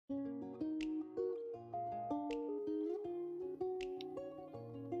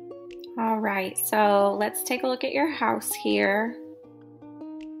All right, so let's take a look at your house here.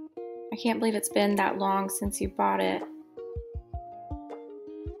 I can't believe it's been that long since you bought it.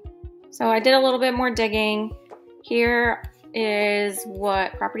 So I did a little bit more digging. Here is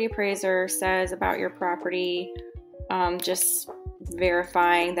what property appraiser says about your property, just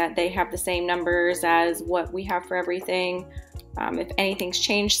verifying that they have the same numbers as what we have for everything. If anything's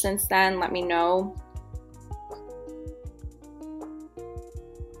changed since then, let me know.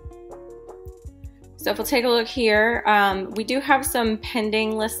 So if we'll take a look here, we do have some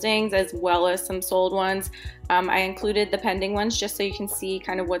pending listings as well as some sold ones. I included the pending ones just so you can see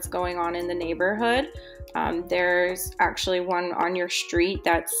kind of what's going on in the neighborhood. There's actually one on your street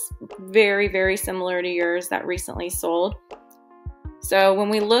that's very, very similar to yours that recently sold. So when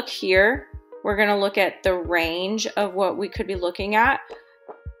we look here, we're going to look at the range of what we could be looking at.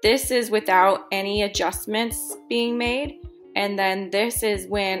 This is without any adjustments being made. And then this is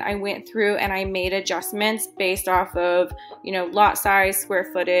when I went through and I made adjustments based off of, lot size, square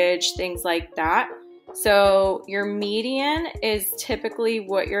footage, things like that. So your median is typically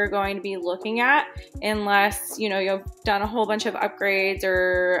what you're going to be looking at, unless, you've done a whole bunch of upgrades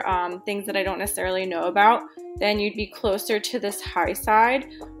or things that I don't necessarily know about, then you'd be closer to this high side.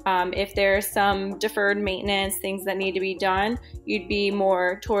 If there's some deferred maintenance, things that need to be done, you'd be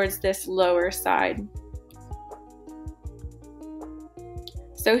more towards this lower side.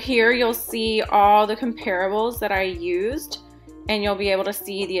 So here you'll see all the comparables that I used, and you'll be able to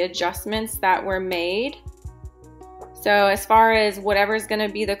see the adjustments that were made. So as far as whatever's going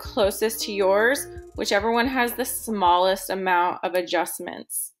to be the closest to yours, whichever one has the smallest amount of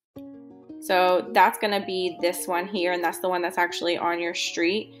adjustments. So that's going to be this one here, and that's the one that's actually on your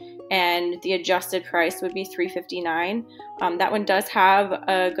street, and the adjusted price would be $359. That one does have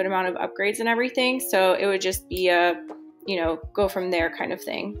a good amount of upgrades and everything, so it would just be a go from there kind of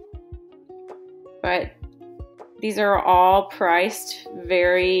thing. But these are all priced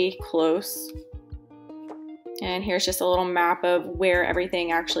very close. And here's just a little map of where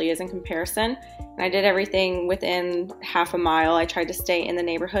everything actually is in comparison. And I did everything within half a mile. I tried to stay in the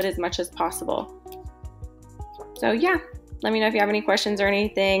neighborhood as much as possible. So yeah, let me know if you have any questions or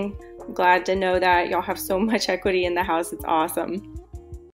anything. I'm glad to know that y'all have so much equity in the house. It's awesome.